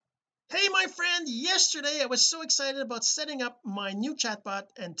Hey my friend, yesterday I was so excited about setting up my new chatbot,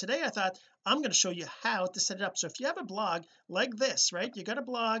 and today I thought I'm going to show you how to set it up. So if you have a blog like this, right, you got a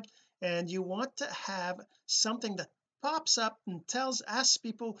blog and you want to have something that pops up and asks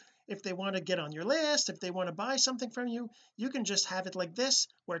people if they want to get on your list, if they want to buy something from you, you can just have it like this,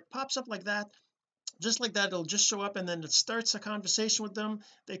 where it pops up like that, just like that. It'll just show up and then it starts a conversation with them.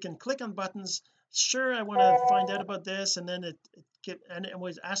 They can click on buttons. Sure, I want to find out about this, and then it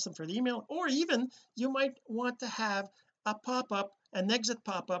always ask them for the email. Or even you might want to have a pop-up, an exit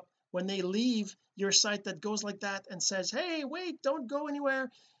pop-up when they leave your site, that goes like that and says, hey wait, don't go anywhere.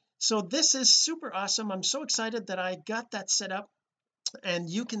 So this is super awesome. I'm so excited that I got that set up, and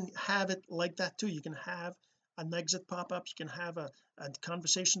you can have it like that too. You can have an exit pop-up, you can have a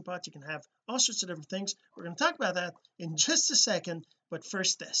conversation bot, you can have all sorts of different things. We're going to talk about that in just a second, but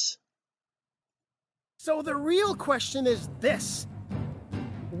first this. So the real question is this: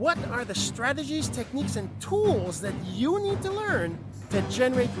 what are the strategies, techniques, and tools that you need to learn to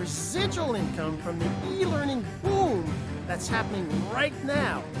generate residual income from the e-learning boom that's happening right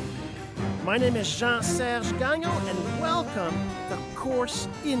now? My name is Jean-Serge Gagnon, and welcome to Course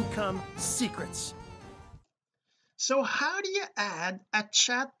Income Secrets. So how do you add a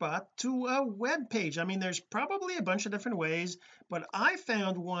chatbot to a web page? I mean, there's probably a bunch of different ways, but I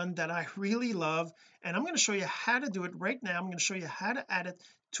found one that I really love, and I'm going to show you how to do it right now. I'm going to show you how to add it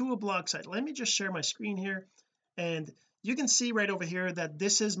to a blog site. Let me just share my screen here, and you can see right over here that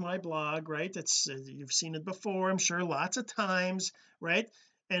this is my blog, right? It's you've seen it before, I'm sure, lots of times, right?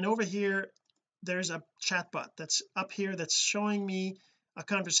 And over here there's a chatbot that's up here that's showing me a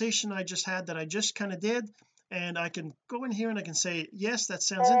conversation I just had, that I just kind of did, and I can go in here and I can say yes, that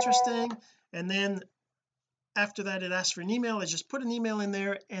sounds interesting, and then after that it asks for an email. I just put an email in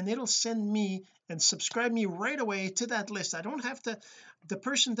there and it'll send me and subscribe me right away to that list. I don't have to, the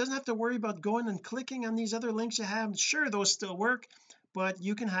person doesn't have to worry about going and clicking on these other links you have. Sure, those still work, but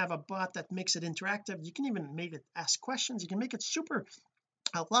you can have a bot that makes it interactive. You can even make it ask questions. You can make it super,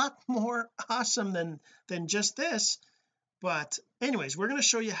 a lot more awesome than just this. But anyways, we're going to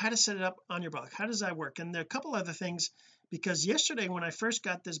show you how to set it up on your blog. How does that work? And there are a couple other things, because yesterday when I first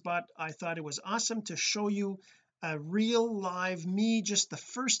got this bot, I thought it was awesome to show you a real live me, just the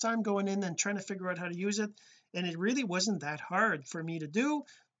first time going in and trying to figure out how to use it. And it really wasn't that hard for me to do.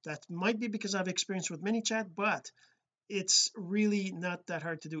 That might be because I've experience with ManyChat, but it's really not that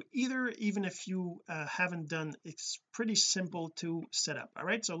hard to do either, even if you haven't done. It's pretty simple to set up. All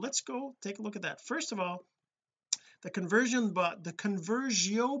right, so let's go take a look at that. First of all, the conversion bot, the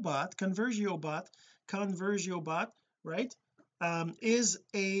conversiobot, right, is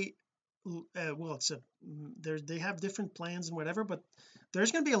a well, it's a they have different plans and whatever, but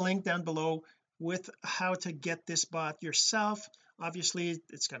there's going to be a link down below with how to get this bot yourself. Obviously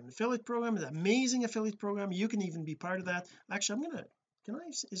it's got an affiliate program, an amazing affiliate program. You can even be part of that. Actually, I'm gonna, can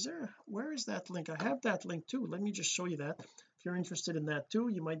I, is there, where is that link? I have that link too. Let me just show you that. If you're interested in that too,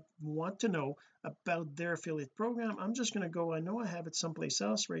 you might want to know about their affiliate program. I'm just going to go, I know I have it someplace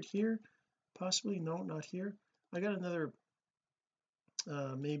else, right here possibly. No, not here. I got another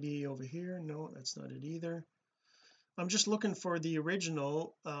maybe over here. No, that's not it either. I'm just looking for the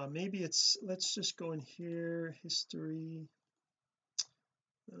original. Maybe it's, let's just go in here, history.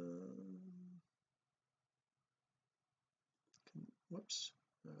 um, Whoops.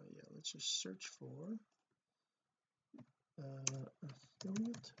 Yeah, let's just search for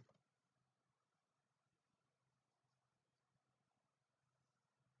affiliate.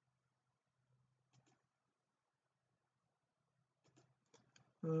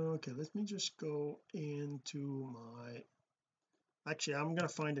 Okay, let me just go into my, actually I'm going to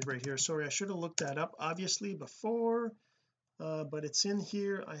find it right here. Sorry, I should have looked that up obviously before, but it's in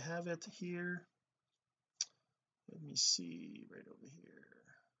here. I have it here. Let me see right over here.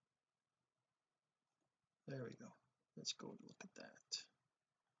 There we go. Let's go look at that.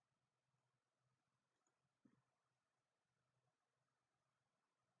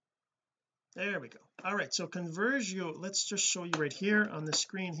 There we go. All right, so Conversio, let's just show you right here on the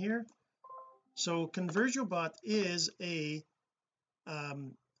screen here. So ConversioBot is a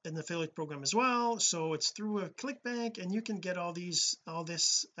an affiliate program as well. So it's through a ClickBank, and you can get all this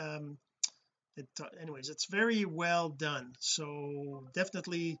anyways, it's very well done. So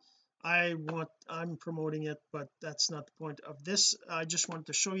definitely I'm promoting it, but that's not the point of this. I just wanted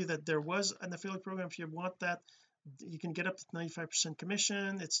to show you that there was an affiliate program. If you want that, you can get up to 95%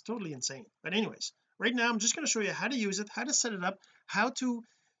 commission. It's totally insane. But anyways, right now I'm just going to show you how to use it, how to set it up, how to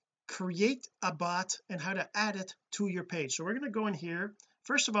create a bot, and how to add it to your page. So we're going to go in here.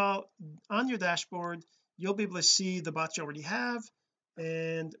 First of all, on your dashboard you'll be able to see the bots you already have.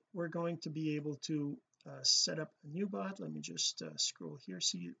 and we're going to be able to set up a new bot. Let me just scroll here,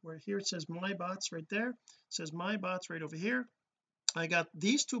 see where here it says my bots right there, it says my bots right over here. I got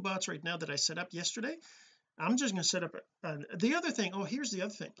these two bots right now that I set up yesterday. I'm just going to set up the other thing. Oh, here's the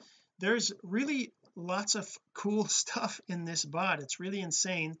other thing. There's really lots of cool stuff in this bot. It's really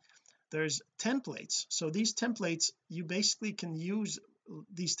insane. There's templates, so these templates you basically can use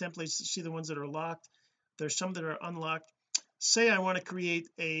these templates to see the ones that are locked. There's some that are unlocked. Say I want to create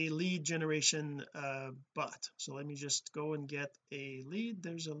a lead generation bot, so let me just go and get a lead.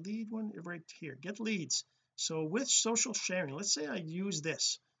 There's a lead one right here, get leads. So with social sharing, let's say I use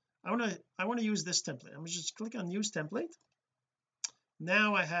this. I want to use this template. I'm going to just click on use template.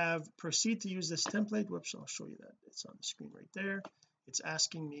 Now I have proceed to use this template. Whoops, I'll show you that. It's on the screen right there. It's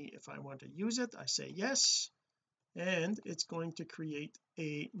asking me if I want to use it. I say yes, and it's going to create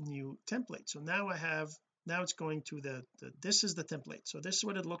a new template. So now now it's going to this is the template. So this is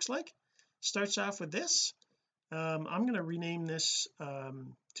what it looks like. Starts off with this. I'm going to rename this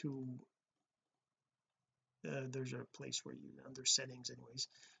to there's a place where you under settings anyways.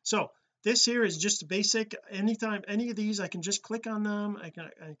 So this here is just basic. Anytime any of these I can just click on them. I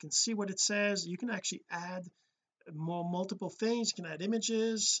can see what it says. You can actually add multiple things. You can add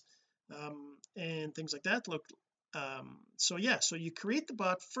images and things like that. Look, so yeah, so you create the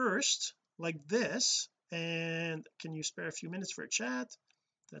bot first like this. And can you spare a few minutes for a chat?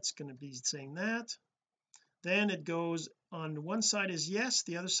 That's going to be saying that. Then it goes on one side is yes,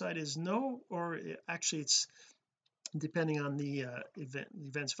 the other side is no, or actually it's depending on the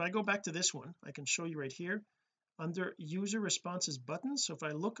events. If I go back to this one, I can show you right here under user responses buttons. So if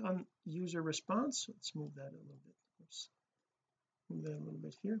I look on user response, let's move that a little bit. Oops. Move that a little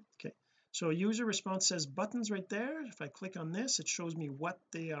bit here. Okay, so user response says buttons right there. If I click on this, it shows me what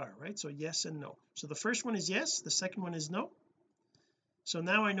they are, right? So yes and no. So the first one is yes, the second one is no. So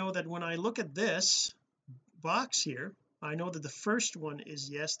now I know that when I look at this box here, I know that the first one is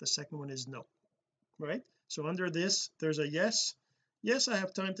yes, the second one is no, right? So under this there's a yes, I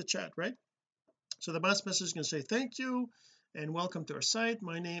have time to chat, right? So the boss message is going to say thank you and welcome to our site,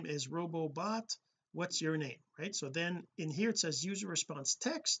 my name is RoboBot, what's your name, right? So then in here it says user response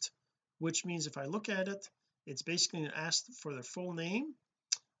text, which means if I look at it, it's basically asked for their full name,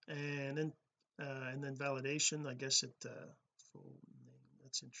 and then validation, I guess it full name.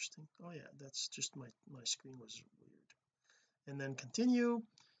 That's interesting. Oh yeah, that's just my screen was weird. And then continue.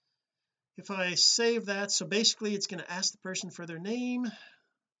 If I save that, so basically it's going to ask the person for their name,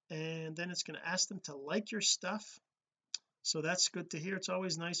 and then it's going to ask them to like your stuff. So that's good to hear. It's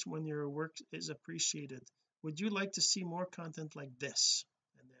always nice when your work is appreciated. Would you like to see more content like this?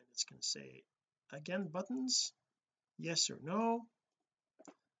 And then it's going to say again buttons, yes or no,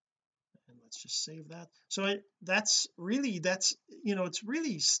 and let's just save that. So that's it's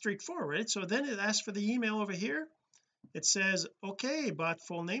really straightforward, right? So then it asks for the email over here. It says okay, bot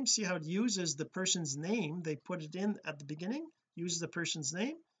full name. See how it uses the person's name, they put it in at the beginning, uses the person's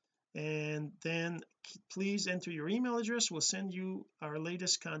name, and then please enter your email address, we'll send you our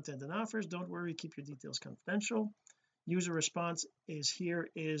latest content and offers, don't worry, keep your details confidential. User response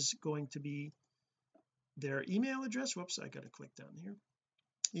is going to be their email address. Whoops, I got to click down here,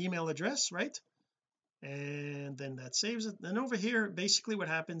 email address, right? And then that saves it. Then over here basically what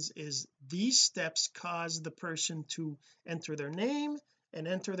happens is these steps cause the person to enter their name and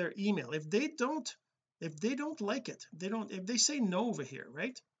enter their email. If they don't like it, if they say no over here,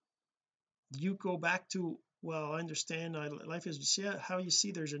 right, you go back to, well, I understand, life is, see how you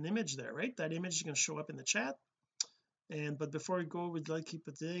see there's an image there, right? That image is going to show up in the chat. And but before we go, we'd like to keep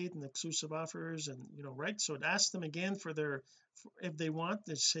a date and exclusive offers, and right, so it asks them again if they want,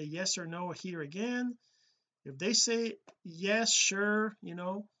 they say yes or no here again. If they say yes, sure,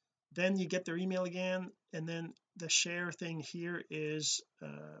 then you get their email again. And then the share thing here is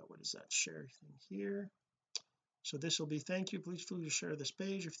what is that share thing here? So this will be thank you, please feel free to share this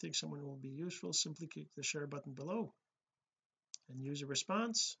page if you think someone will be useful, simply click the share button below. And user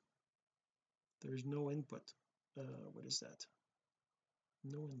response, there's no input. What is that?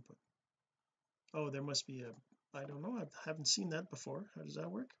 No input. Oh, there must be I don't know, I haven't seen that before. How does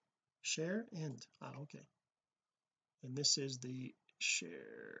that work? Share end. Okay, and this is the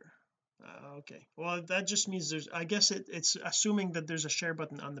share. Okay, well that just means there's, I guess it's assuming that there's a share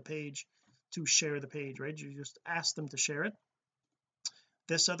button on the page to share the page, right? You just ask them to share it.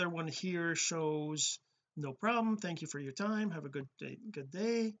 This other one here shows no problem, thank you for your time, have a good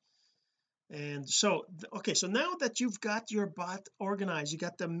day. And so okay, so now that you've got your bot organized, you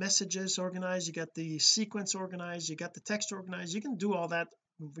got the messages organized, you got the sequence organized, you got the text organized, you can do all that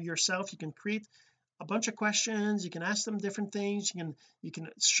yourself. You can create a bunch of questions, you can ask them different things, you can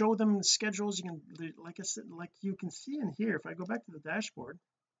show them schedules, you can, like I said, like you can see in here, if I go back to the dashboard,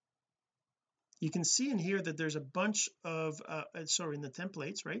 you can see in here that there's a bunch of sorry, in the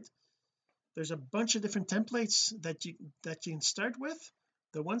templates, right, there's a bunch of different templates that you can start with.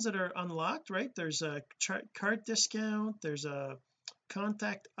 The ones that are unlocked, right, there's a card discount, there's a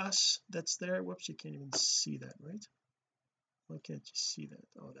contact us that's there. Whoops, you can't even see that, right? Why can't you see that?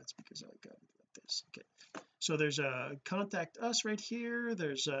 Oh, that's because I got it like this. Okay, so there's a contact us right here,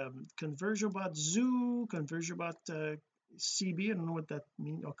 there's ConversioBot Zoo, ConversioBot CB, I don't know what that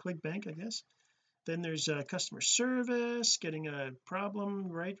means, or ClickBank, I guess. Then there's customer service, getting a problem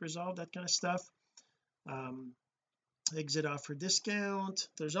right resolved, that kind of stuff. Exit offer discount.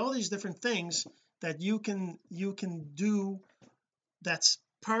 There's all these different things that you can do, that's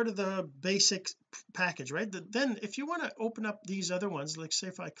part of the basic package, right? Then if you want to open up these other ones, like say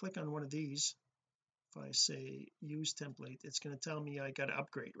if I click on one of these, if I say use template, it's going to tell me I got to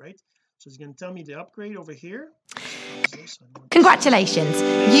upgrade, right? So it's going to tell me to upgrade over here. Congratulations,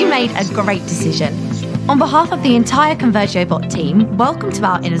 you made a great decision. On behalf of the entire ConversioBot team, welcome to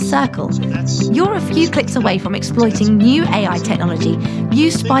our inner circle. You're a few clicks away from exploiting new AI technology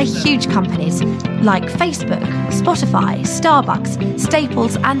used by huge companies like Facebook, Spotify, Starbucks,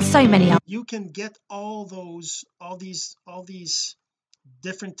 Staples, and so many others. You can get all these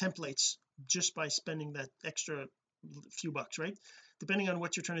different templates just by spending that extra few bucks, right, depending on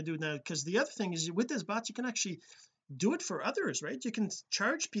what you're trying to do now. Because the other thing is, with this bot you can actually do it for others, right? You can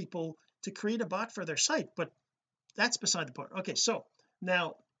charge people to create a bot for their site, but that's beside the point. Okay, so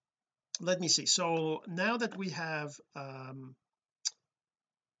now let me see. So now that we have our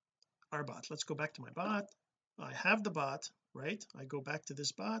bot, let's go back to my bot. I have the bot, right? I go back to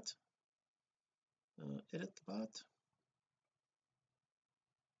this bot, edit the bot.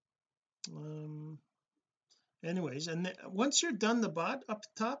 Anyways, and once you're done the bot, up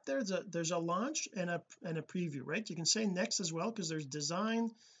top there's a launch and a preview, right? You can say next as well, because there's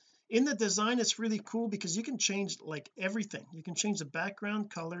design. In the design it's really cool because you can change like everything. You can change the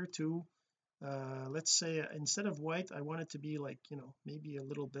background color to let's say instead of white I want it to be like, you know, maybe a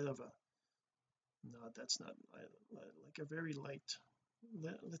little bit of a, no, that's not like a very light,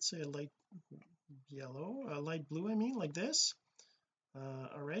 let's say a light yellow, a light blue, I mean, like this.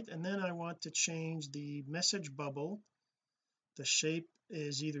 All right, and then I want to change the message bubble. The shape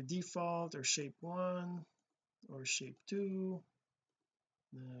is either default or shape 1 or shape 2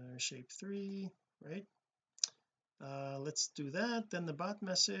 or shape 3, right? Let's do that. Then the bot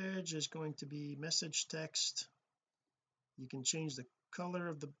message is going to be message text. You can change the color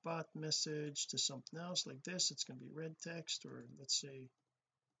of the bot message to something else like this. It's going to be red text, or let's say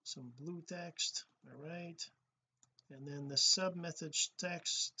some blue text. All right, and then the sub message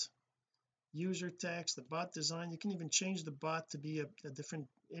text, user text, the bot design. You can even change the bot to be a different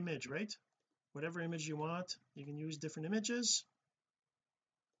image, right? Whatever image you want, you can use different images.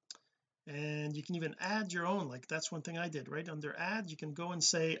 And you can even add your own, like that's one thing I did, right? Under add you can go and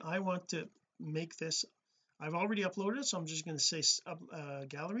say I want to make this, I've already uploaded it, so I'm just going to say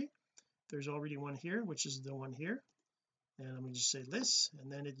gallery. There's already one here, which is the one here, and I'm going to just say this,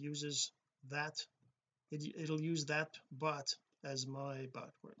 and then it uses that, it'll use that bot as my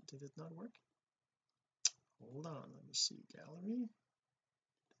bot. Did it not work? Hold on, let me see, gallery,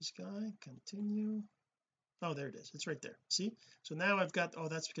 this guy, continue. Oh, there it is, it's right there, see? So now I've got, oh,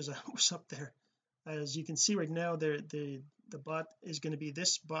 that's because I was up there. As you can see right now there, the bot is going to be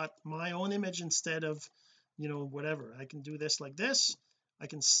this bot, my own image, instead of, you know, whatever. I can do this like this. I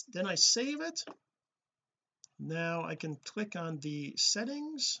can then I save it. Now I can click on the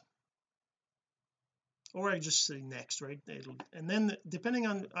settings, or I just say next, right? And then depending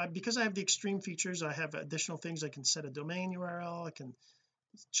on because I have the extreme features, I have additional things. I can set a domain URL, I can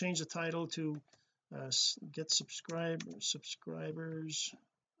change the title to get subscribers.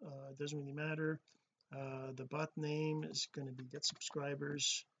 It doesn't really matter. The bot name is going to be get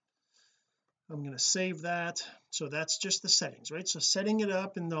subscribers. I'm going to save that. So that's just the settings, right? So setting it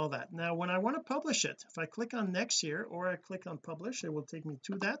up and all that. Now when I want to publish it, if I click on next here, or I click on publish, it will take me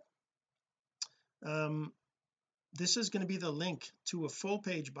to that. This is going to be the link to a full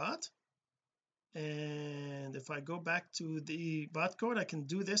page bot. And if I go back to the bot code, I can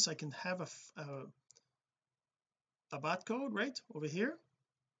do this. I can have a bot code right over here,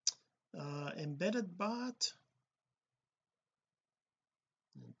 embedded bot,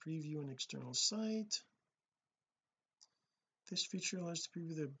 and preview an external site. This feature allows to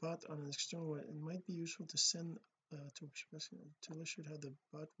preview the bot on an external web. It might be useful to send to illustrate how the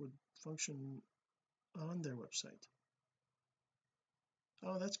bot would function on their website.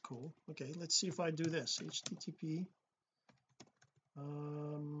 Oh, that's cool. Okay, let's see if I do this. HTTP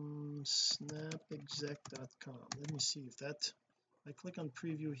snapexec.com. Let me see if that, I click on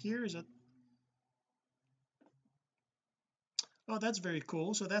preview here, is it? Oh, that's very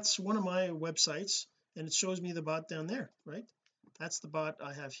cool. So that's one of my websites, and it shows me the bot down there, right? That's the bot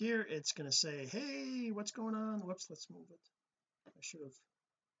I have here. It's going to say, hey, what's going on? Whoops, let's move it. I should have.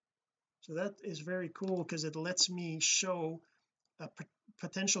 So that is very cool because it lets me show a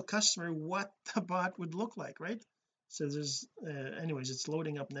potential customer what the bot would look like, right? So there's anyways, it's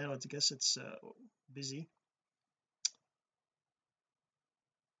loading up now. I guess it's busy.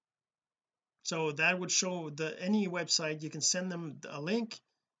 So that would show any website. You can send them a link,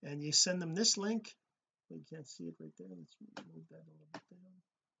 and you send them this link. You can't see it right there. Let's move that a little bit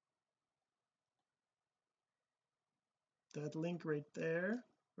down. That link right there,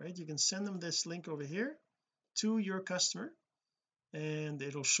 right? You can send them this link over here to your customer, and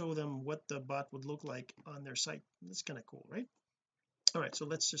it'll show them what the bot would look like on their site. That's kind of cool, right? All right, so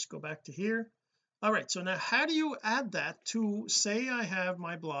let's just go back to here. All right, so now how do you add that to, say I have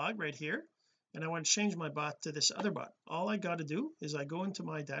my blog right here, and I want to change my bot to this other bot. All I got to do is I go into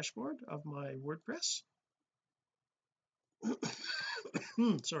my dashboard of my WordPress.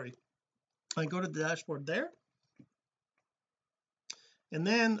 Sorry, I go to the dashboard there, and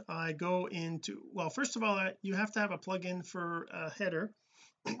then I go into, well, first of all, you have to have a plugin for a header.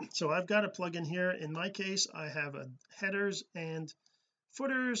 So I've got a plugin here. In my case, I have a headers and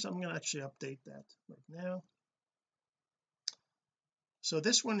footers. I'm going to actually update that right now. So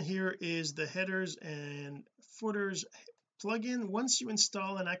this one here is the headers and footers plugin. Once you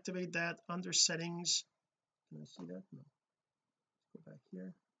install and activate that under settings, can I see that? No, go back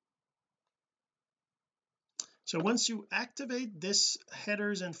here. So once you activate this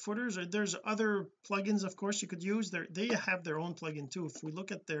headers and footers, or there's other plugins of course you could use. They have their own plugin too. If we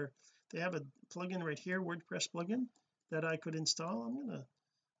look at they have a plugin right here, WordPress plugin, that I could install. I'm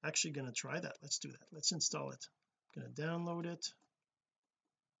actually gonna try that. Let's do that. Let's install it. I'm gonna download it,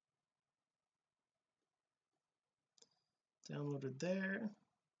 download it there.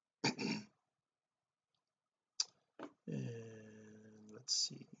 And let's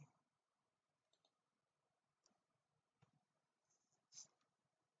see,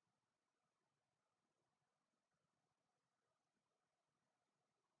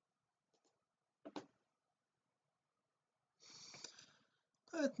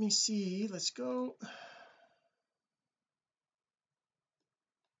 let's go.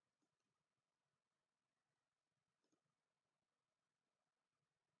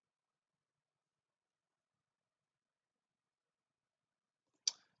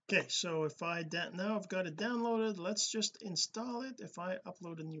 Okay, so if I now I've got it downloaded, let's just install it. If I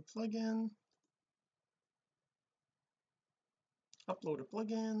upload a new plugin, upload a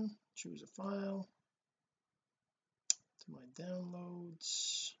plugin, choose a file to my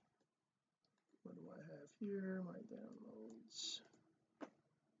downloads. What do I have here? My downloads.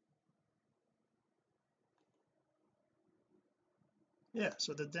 Yeah,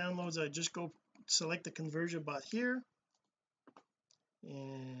 so the downloads, I just go select the conversion bot here,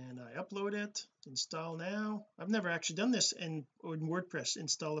 and I upload it, install now. I've never actually done this in WordPress,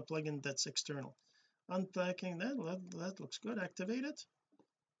 install a plugin that's external. Unpacking that looks good. Activate it,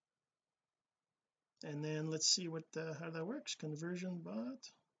 and then let's see what how that works. Conversion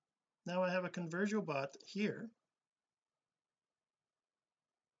bot. Now I have a conversion bot here.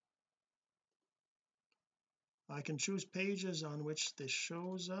 I can choose pages on which this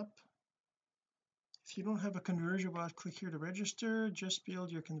shows up. If you don't have a conversion bot, click here to register. Just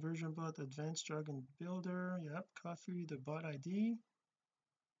build your conversion bot, advanced jargon builder. Yep, copy the bot ID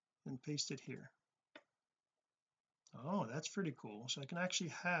and paste it here. Oh, that's pretty cool. So I can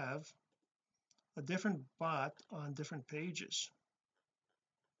actually have a different bot on different pages.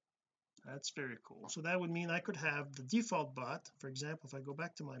 That's very cool. So that would mean I could have the default bot. For example, if I go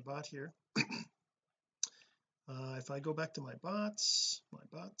back to my bot here, if I go back to my bots,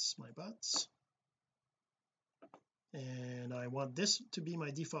 and I want this to be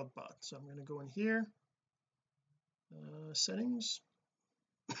my default bot, so I'm going to go in here, settings,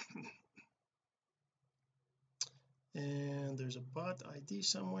 and there's a bot ID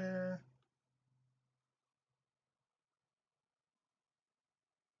somewhere.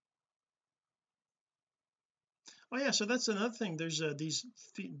 Oh yeah, so that's another thing. There's these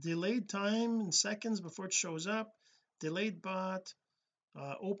delayed time in seconds before it shows up, delayed bot,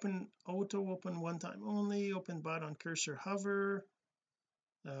 open one time only, open bot on cursor hover,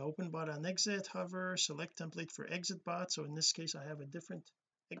 open bot on exit hover, select template for exit bot. So in this case I'd have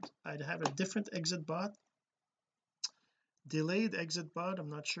a different exit bot. delayed exit bot, I'm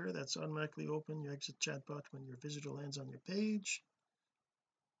not sure. That's automatically open your exit chatbot when your visitor lands on your page.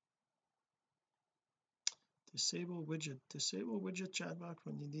 Disable widget chatbot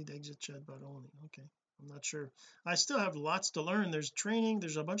when you need exit chatbot only. Okay, I'm not sure. I still have lots to learn. There's training,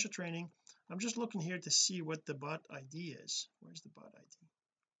 there's a bunch of training. I'm just looking here to see what the bot ID is. Where's the bot ID?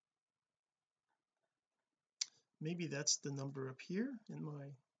 Maybe that's the number up here in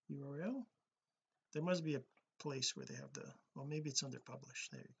my URL. There must be a place where they have the, well, maybe it's under publish.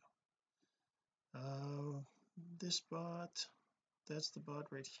 There you go. This bot, that's the bot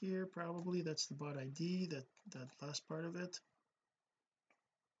right here. Probably that's the bot ID, that last part of it.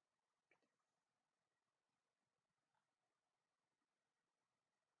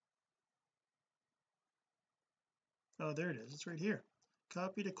 Oh, there it is, it's right here.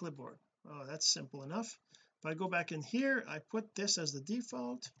 Copy to clipboard. Oh, that's simple enough. If I go back in here, I put this as the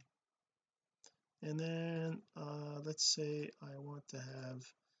default, and then let's say I want to have,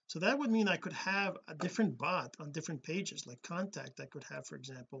 so that would mean I could have a different bot on different pages, like contact. I could have, for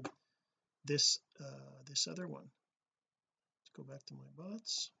example, this this other one. Let's go back to my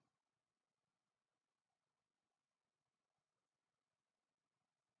bots.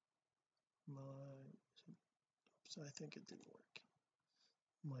 So I think it didn't work.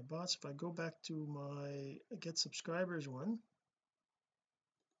 My bots, if I go back to my get subscribers one,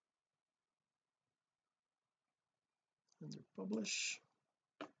 under publish,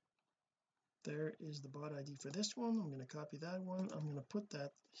 there is the bot ID for this one. I'm going to copy that one, I'm going to put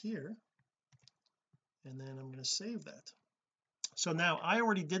that here, and then I'm going to save that. So now I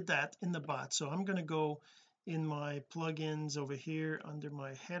already did that in the bot, so I'm going to go in my plugins over here under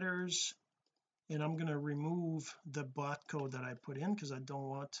my headers, and I'm going to remove the bot code that I put in, because I don't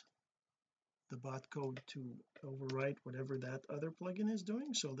want the bot code to overwrite whatever that other plugin is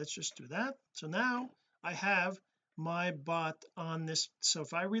doing. So let's just do that. So now I have my bot on this. So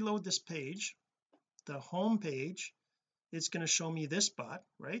if I reload this page, the home page, it's going to show me this bot,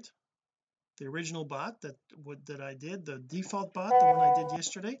 right? The original bot that I did, the default bot, the one I did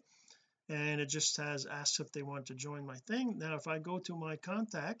yesterday, and it just has asked if they want to join my thing. Now if I go to my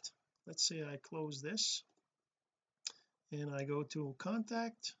contact, let's say I close this and I go to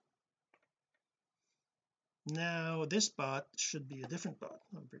contact, now this bot should be a different bot,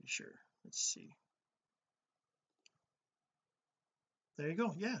 I'm pretty sure. Let's see, there you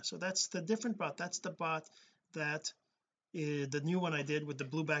go. Yeah, so that's the different bot. That's the bot that is the new one I did with the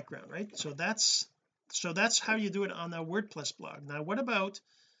blue background, right? So that's how you do it on a WordPress blog. Now what about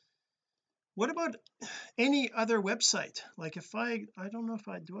any other website? Like if I don't know if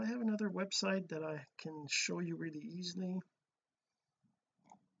I have another website that I can show you really easily.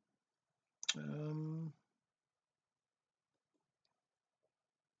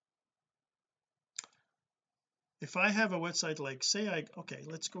 If I have a website, like say okay,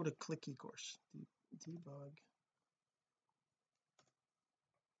 let's go to Click eCourse debug.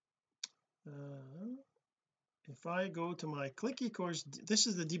 If I go to my Click eCourse, this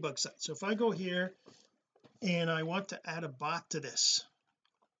is the debug site. So if I go here and I want to add a bot to this,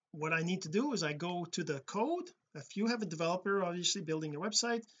 what I need to do is I go to the code. If you have a developer obviously building your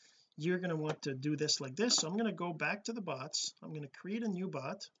website, you're going to want to do this like this. So I'm going to go back to the bots, I'm going to create a new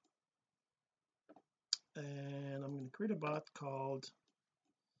bot, and I'm going to create a bot called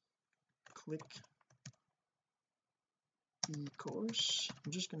Click eCourse.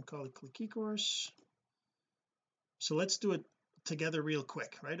 I'm just going to call it Click eCourse. So let's do it together real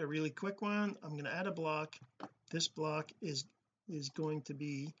quick, right? A really quick one. I'm going to add a block. This block is going to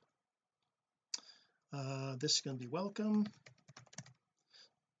be this is going to be welcome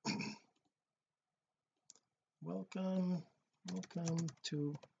welcome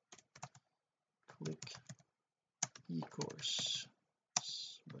to Click eCourse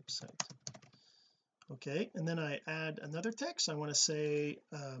website. Okay, and then I add another text. I want to say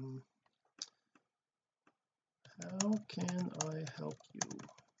how can I help you?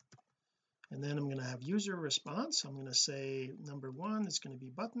 And then I'm going to have user response. I'm going to say number one is going to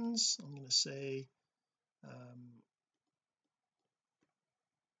be buttons. I'm going to say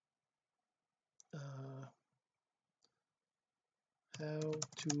how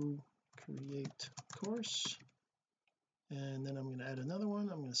to create course, and then I'm going to add another one.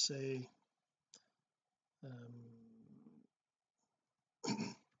 I'm going to say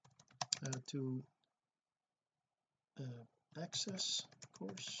how to access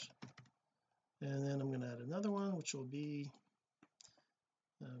course, and then I'm going to add another one which will be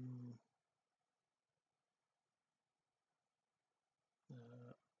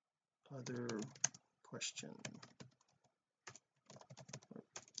other question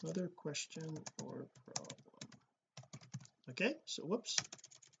or problem. okay. So whoops,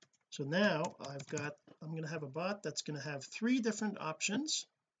 so now I'm going to have a bot that's going to have 3 different options,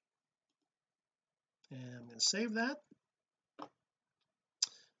 and I'm going to save that.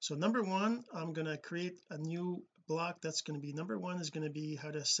 So number 1, I'm going to create a new block that's going to be, number 1 is going to be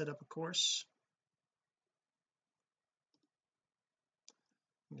how to set up a course.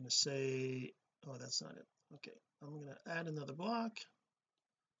 I'm going to say, oh, that's not it. Okay, I'm going to add another block.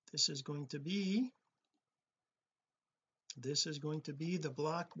 This is going to be the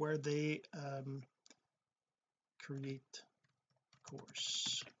block where they create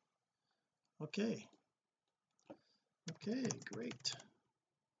course. Okay, great.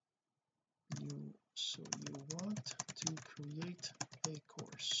 So you want to create a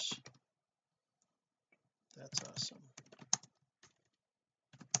course. That's awesome.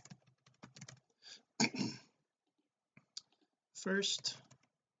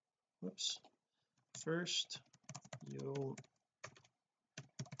 First you'll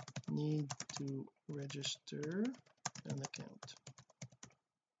need to register an account.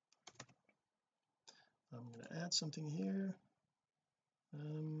 I'm going to add something here.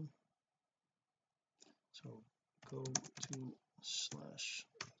 So go to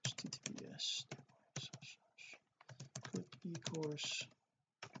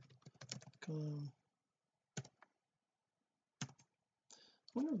https://clickbecourse.com. I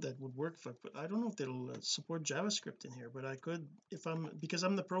wonder if that would work if I don't know if it'll support JavaScript in here, but I could, because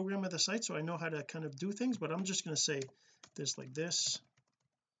I'm the programmer of the site, so I know how to kind of do things. But I'm just going to say this like this.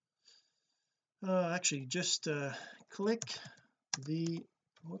 Actually just click the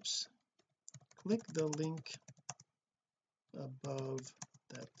link above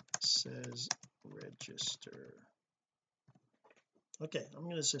that says register. Okay, I'm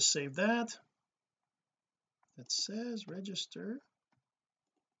going to just save that says register.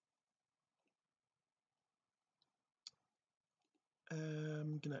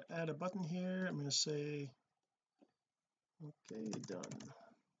 I'm going to add a button here. I'm going to say okay, done,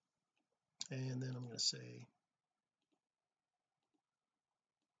 and then I'm going to say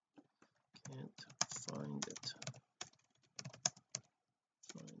can't find it.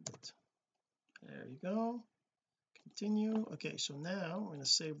 There you go. Continue. Okay, so now I'm going to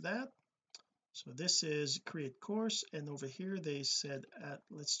save that. So this is create course, and over here they said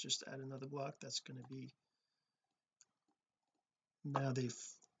let's just add another block that's going to be, now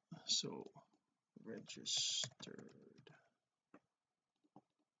so registered.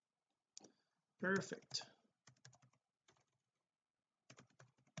 Perfect.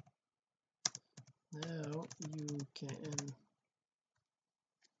 Now you can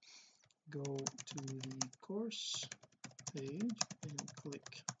go to the course page and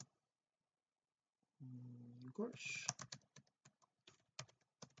click new course.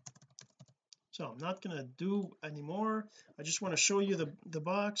 So I'm not going to do anymore. I just want to show you the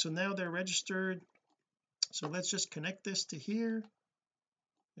box. So now they're registered. So let's just connect this to here,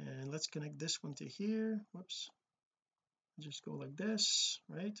 and let's connect this one to here. Whoops, just go like this,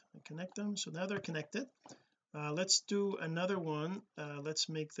 right? I connect them, so now they're connected. Let's do another one. Let's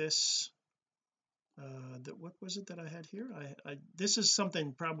make this what was it that I had here? This is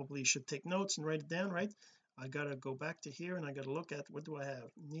something probably should take notes and write it down, right? I gotta go back to here, and I gotta look at, what do I have?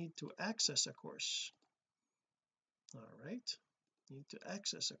 Need to access a course. All right, need to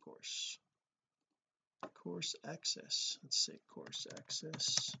access a course access. Let's say course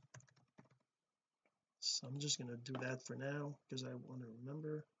access. So I'm just going to do that for now because I want to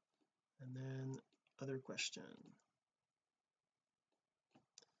remember. And then other question,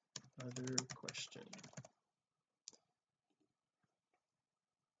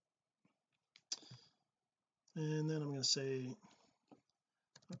 and then I'm going to say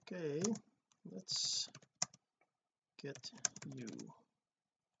okay, let's get you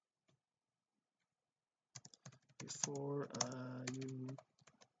before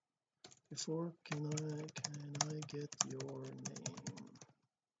can I get your name?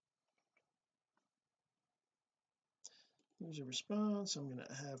 Here's a response. I'm going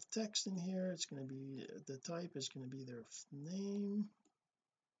to have text in here. It's going to be, the type is going to be their name,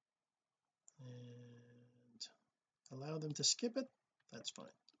 and allow them to skip it. That's fine.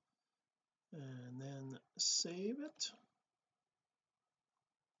 And then save it.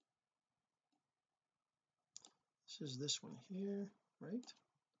 This is this one here, right?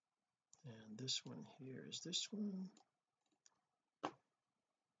 And this one here is this one.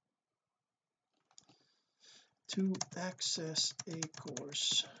 To access a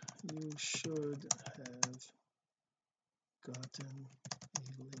course, you should have gotten a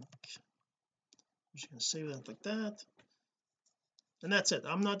link. I'm just going to save that like that. and that's it.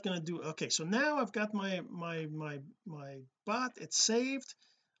 I'm not going to do. Okay, so now I've got my bot. It's saved.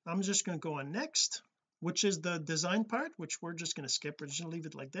 I'm just going to go on next, which is the design part, which we're just going to skip. We're just going to leave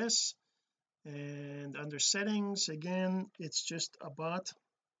it like this. And under settings again, it's just a bot.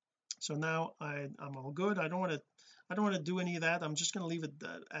 So now I'm all good. I don't want to do any of that. I'm just going to leave it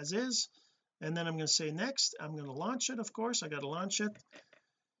as is, and then I'm going to say next. I'm going to launch it. Of course I got to launch it.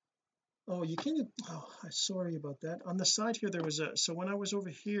 Oh, you can't. Oh, I'm sorry about that. On the side here there was a, so when I was over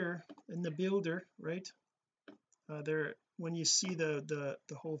here in the builder, right, there, when you see the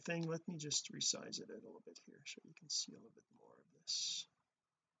whole thing, let me just resize it a little bit here so you can see a little bit more of this.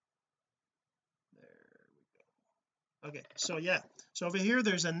 There we go. Okay, so yeah, so over here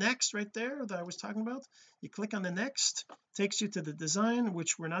there's a next right there that I was talking about. You click on the next, takes you to the design,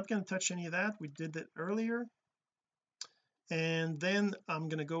 which we're not going to touch any of that. We did it earlier. And then I'm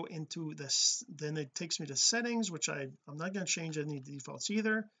going to go into this, then it takes me to settings, which I'm not going to change any defaults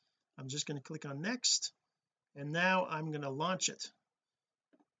either. I'm just going to click on next, and now I'm going to launch it.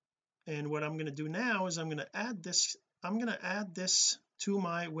 And what I'm going to do now is I'm going to add this to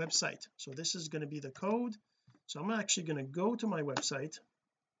my website. So this is going to be the code. So I'm actually going to go to my website,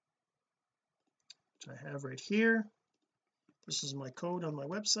 which I have right here. This is my code on my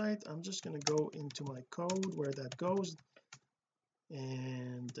website. I'm just going to go into my code where that goes,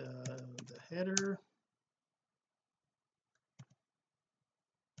 and the header,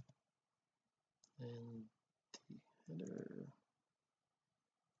 and the header,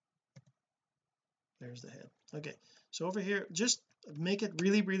 there's the head. Okay, so over here just make it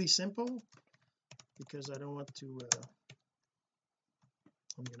really simple, because I don't want to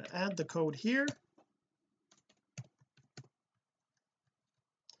I'm going to add the code here.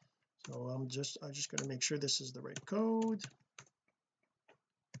 So I just got to make sure this is the right code.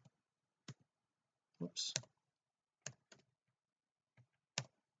 Whoops.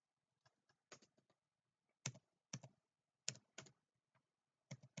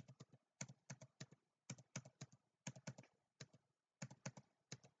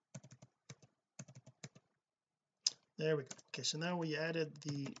 There we go. Okay, so now we added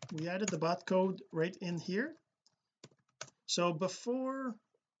the bot code right in here. So before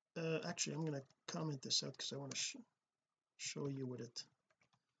actually I'm going to comment this out because I want to show you what it.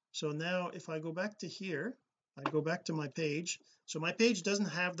 So now if I go back to here, I go back to my page. So my page doesn't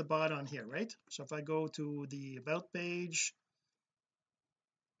have the bot on here, right? So if I go to the about page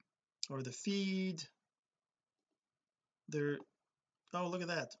or the feed there, oh look at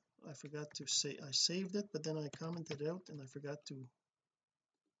that, I forgot to say I saved it, but then I commented out and I forgot to.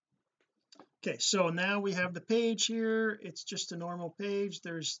 Okay, so now we have the page here. It's just a normal page.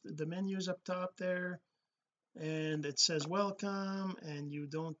 There's the menus up top there, and it says welcome, and you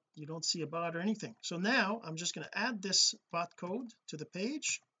don't see a bot or anything. So now I'm just going to add this bot code to the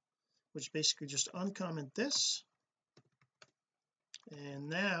page, which basically just uncomment this. And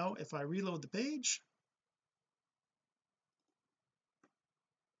now if I reload the page,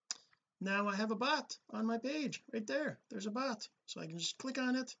 now I have a bot on my page right there. There's a bot, so I can just click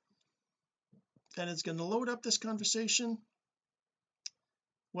on it and it's going to load up this conversation.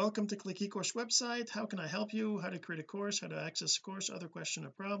 Welcome to Click eCourse website. How can I help you? How to create a course, how to access a course, other question or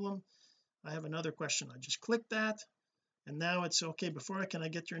problem. I have another question. I just click that, and now it's okay. Before can I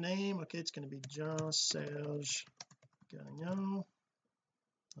get your name? Okay, it's going to be Jean-Serge Gagnon.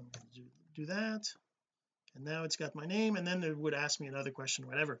 I'm going to do that, and now it's got my name, and then it would ask me another question,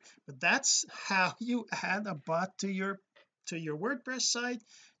 whatever. But that's how you add a bot to your WordPress site,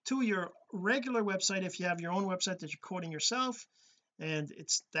 to your regular website if you have your own website that you're coding yourself. And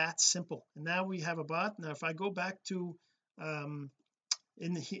it's that simple. And now we have a bot. Now if I go back to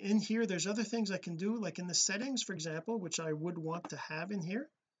in here, there's other things I can do, like in the settings, for example, which I would want to have in here.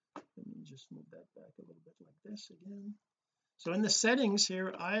 Let me just move that back a little bit like this again. So in the settings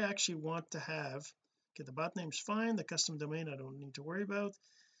here, I actually want to have, okay, the bot name's fine, the custom domain I don't need to worry about.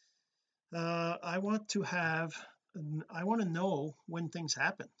 I want to know when things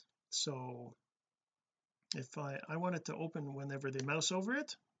happen. So if I want it to open whenever they mouse over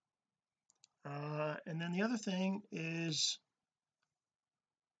it, and then the other thing is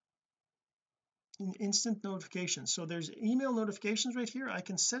instant notifications. So there's email notifications right here. I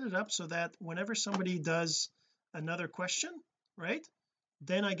can set it up so that whenever somebody does another question, right,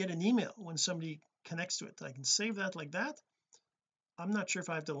 then I get an email when somebody connects to it. I can save that like that. I'm not sure if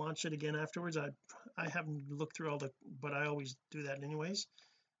I have to launch it again afterwards. I haven't looked through all the, but I always do that anyways.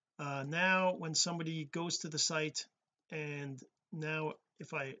 Now when somebody goes to the site, and now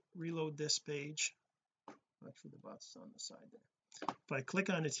if I reload this page, actually the bot's on the side there, if I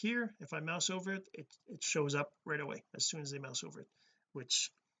click on it here, if I mouse over it, it shows up right away as soon as they mouse over it.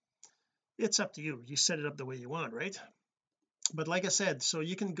 which it's up to you set it up the way you want, right? But like I said, so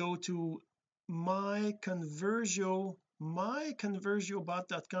you can go to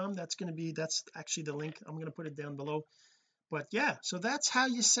myconversiobot.com. That's actually the link. I'm going to put it down below. But yeah, so that's how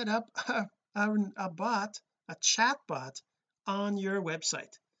you set up a chat bot on your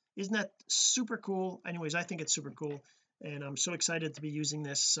website. Isn't that super cool? Anyways, I think it's super cool, and I'm so excited to be using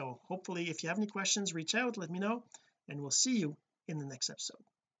this. So hopefully, if you have any questions, reach out, let me know, and we'll see you in the next episode.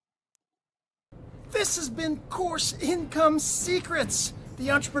 This has been Course Income Secrets,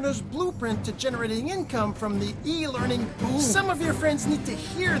 the entrepreneur's blueprint to generating income from the e-learning boom. Some of your friends need to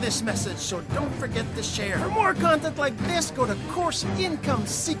hear this message, so don't forget to share. For more content like this, go to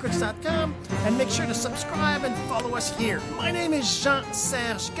CourseIncomeSecrets.com and make sure to subscribe and follow us here. My name is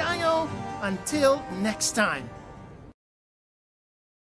Jean-Serge Gagnon. Until next time.